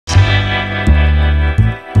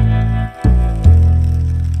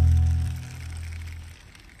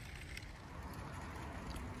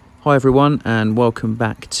Hi everyone, and welcome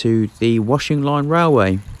back to the Washing Line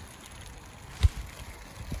Railway.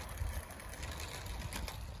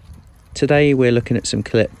 Today we're looking at some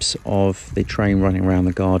clips of the train running around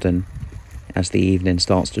the garden as the evening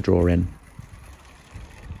starts to draw in.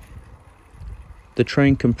 The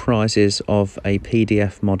train comprises of a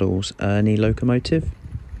PDF Models Ernie locomotive,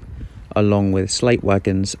 along with slate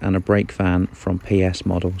wagons and a brakevan from PS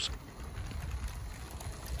Models.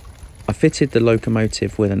 I fitted the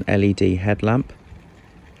locomotive with an LED headlamp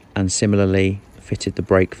and similarly fitted the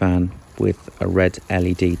brakevan with a red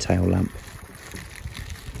LED tail lamp.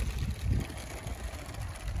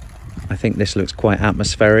 I think this looks quite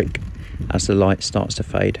atmospheric as the light starts to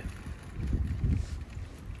fade.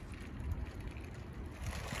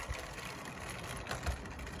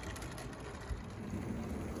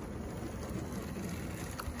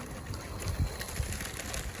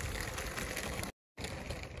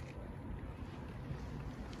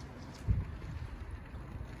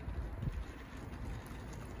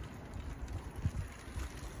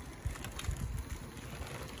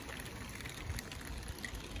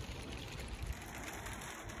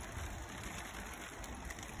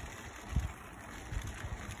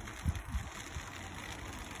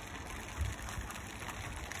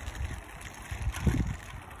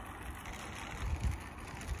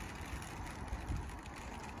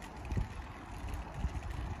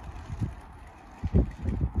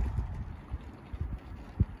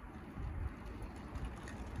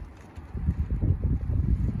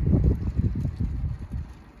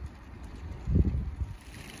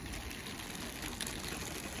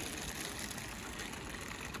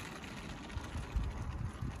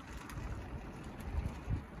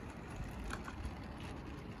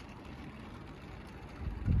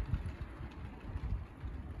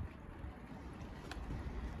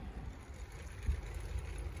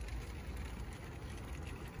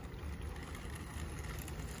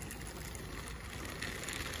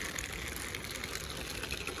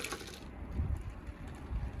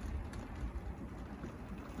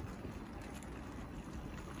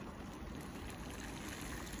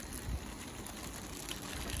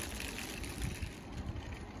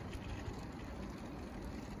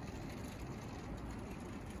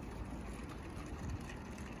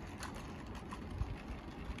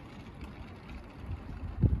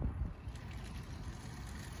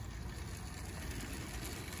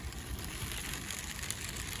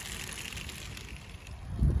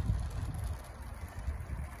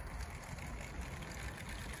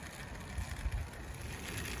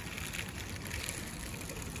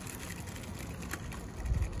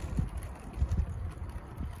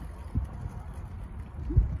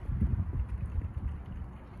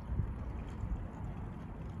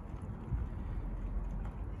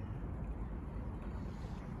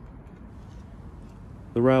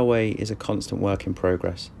 The railway is a constant work in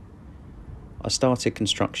progress. I started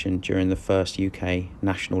construction during the first UK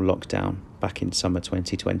national lockdown back in summer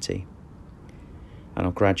 2020, and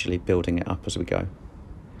I'm gradually building it up as we go.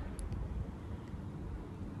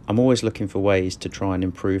 I'm always looking for ways to try and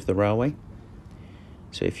improve the railway,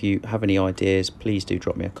 so if you have any ideas, please do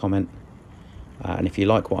drop me a comment, and if you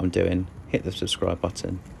like what I'm doing, hit the subscribe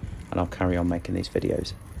button and I'll carry on making these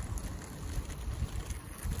videos.